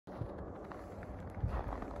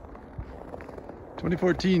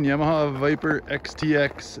2014 Yamaha Viper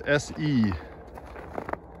XTX SE.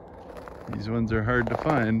 These ones are hard to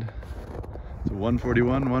find. It's a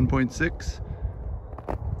 141 1.6.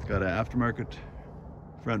 It's got an aftermarket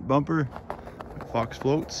front bumper, Fox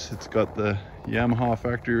floats. It's got the Yamaha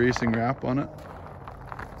factory racing wrap on it.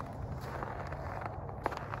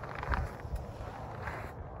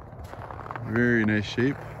 Very nice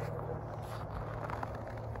shape.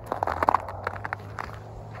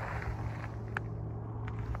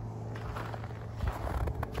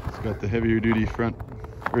 It's got the heavier duty front,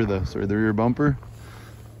 or the rear bumper.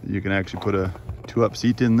 You can actually put a 2-up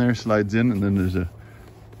seat in there, slides in, and then there's a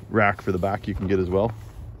rack for the back you can get as well.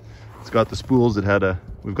 It's got the spools.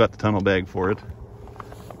 We've got the tunnel bag for it.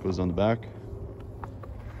 It goes on the back.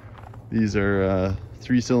 These are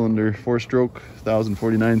 3-cylinder 4-stroke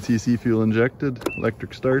 1049cc fuel injected,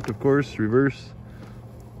 electric start, of course, reverse,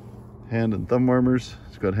 hand and thumb warmers.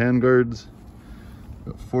 It's got hand guards.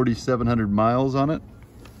 Got 4,700 miles on it.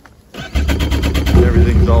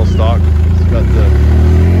 Everything's all stock. It's got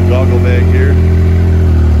the goggle bag here.